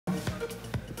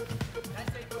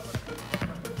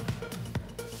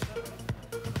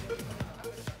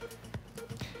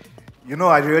You know,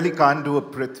 I really can't do a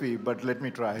Prithvi, but let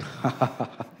me try.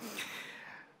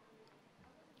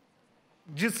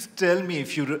 Just tell me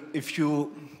if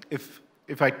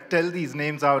I tell these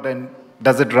names out, and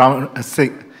does it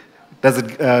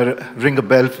ring a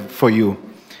bell for you?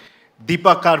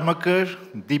 Deepa Karmakar,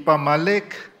 Deepa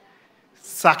Malik,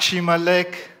 Sakshi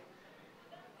Malik.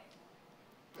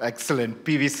 Excellent.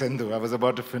 PV Sindhu. I was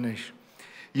about to finish.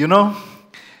 You know,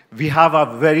 we have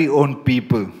our very own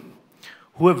people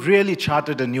who have really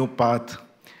charted a new path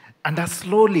and are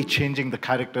slowly changing the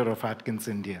character of Atkins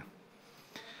India.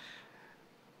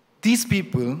 These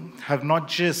people have not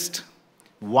just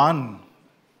won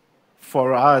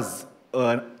for us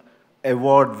an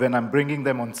award when I'm bringing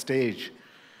them on stage,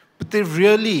 but their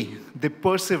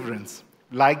perseverance,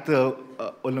 like the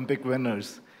Olympic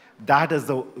winners, that is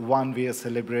the one we are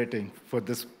celebrating for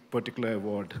this particular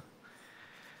award.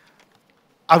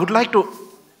 I would like to,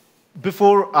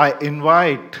 before I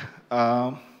invite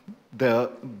the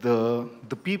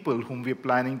people whom we're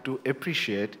planning to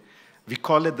appreciate, we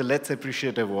call it the Let's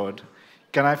Appreciate Award.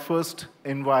 Can I first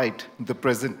invite the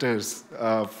presenters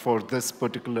for this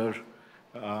particular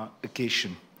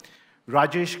occasion?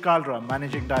 Rajesh Kalra,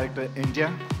 Managing Director,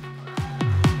 India.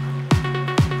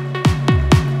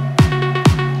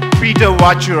 Peter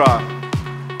Vachura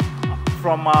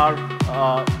from our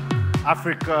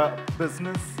Africa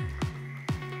business.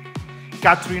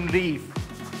 Catherine Reeve,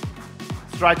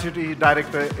 Strategy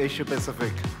Director, Asia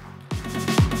Pacific.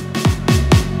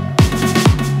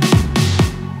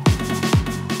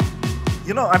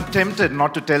 You know, I'm tempted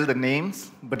not to tell the names,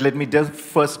 but let me just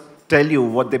first tell you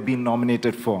what they've been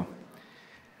nominated for.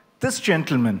 This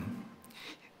gentleman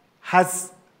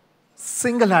has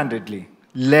single-handedly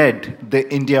led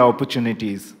the India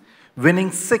opportunities,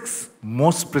 winning 6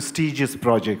 most prestigious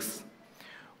projects.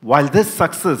 While this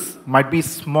success might be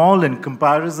small in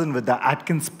comparison with the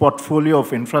Atkins portfolio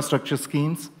of infrastructure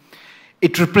schemes,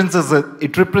 it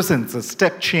represents a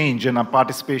step change in our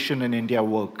participation in India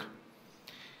work.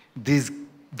 These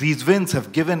wins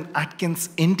have given Atkins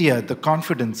India the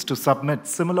confidence to submit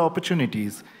similar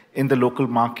opportunities in the local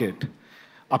market.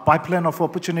 Our pipeline of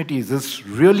opportunities is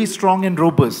really strong and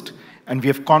robust, and we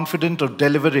are confident of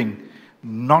delivering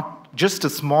not just a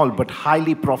small but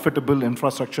highly profitable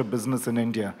infrastructure business in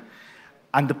India.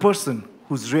 And the person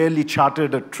who's really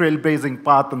charted a trailblazing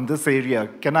path in this area,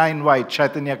 can I invite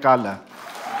Chaitanya Kala?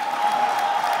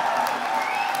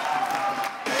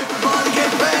 Everybody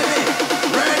get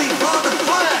ready for the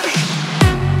flash.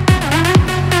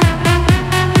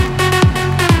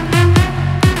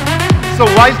 So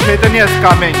while Chaitanya is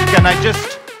coming, can I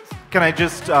just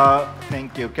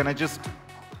thank you. Can I just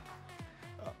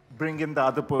bring in the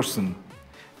other person?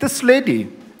 This lady,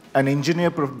 an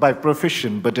engineer by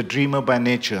profession, but a dreamer by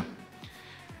nature.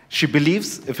 She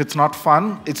believes if it's not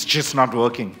fun, it's just not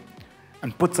working,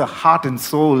 and puts her heart and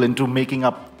soul into making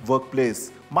our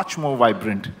workplace much more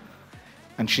vibrant.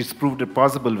 And she's proved it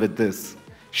possible with this.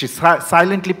 She's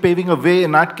silently paving a way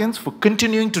in Atkins for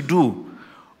continuing to do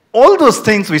all those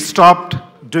things we stopped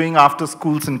doing after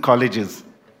schools and colleges.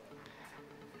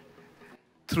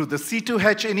 Through the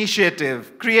C2H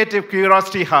initiative, Creative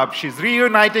Curiosity Hub, she's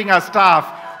reuniting our staff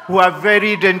who have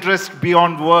varied interests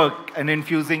beyond work and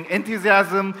infusing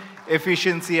enthusiasm,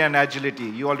 efficiency, and agility.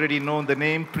 You already know the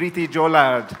name, Preeti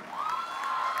Jolard.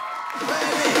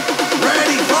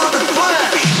 Ready for the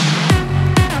flash.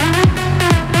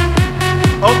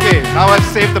 Okay, now I've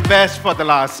saved the best for the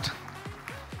last.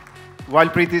 While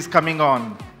Preeti is coming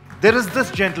on, there is this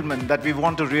gentleman that we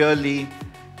want to really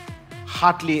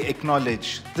heartily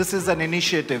acknowledge. This is an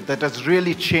initiative that has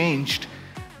really changed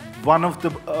one of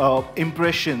the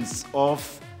impressions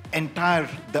of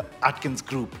the Atkins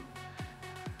group.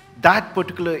 That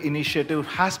particular initiative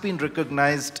has been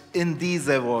recognized in these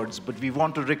awards, but we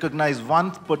want to recognize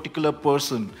one particular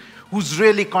person who's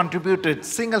really contributed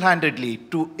single-handedly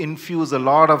to infuse a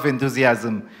lot of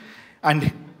enthusiasm.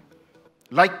 And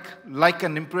like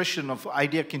an impression of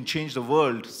idea can change the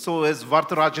world, so is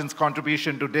Varatharajan's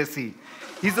contribution to DESI.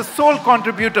 He's the sole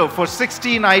contributor for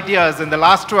 16 ideas in the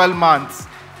last 12 months.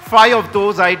 5 of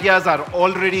those ideas are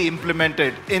already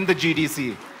implemented in the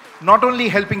GDC, not only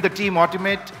helping the team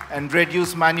automate and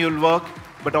reduce manual work,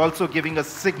 but also giving a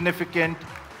significant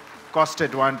cost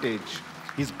advantage.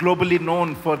 He's globally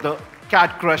known for the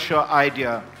cat crusher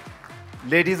idea.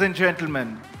 Ladies and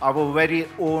gentlemen, our very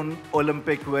own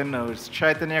Olympic winners,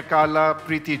 Chaitanya Kala,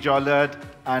 Preeti Jolard,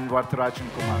 and Varatharajan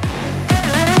Kumar.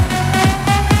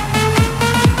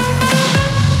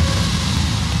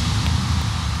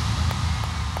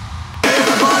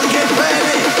 Everybody get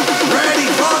ready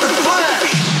for the flash.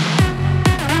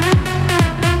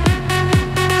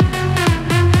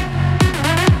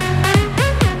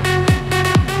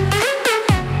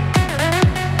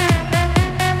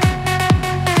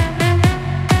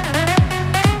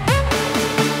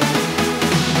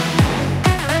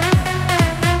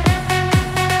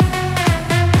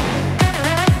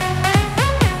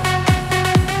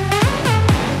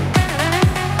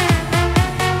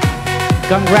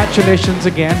 Congratulations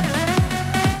again.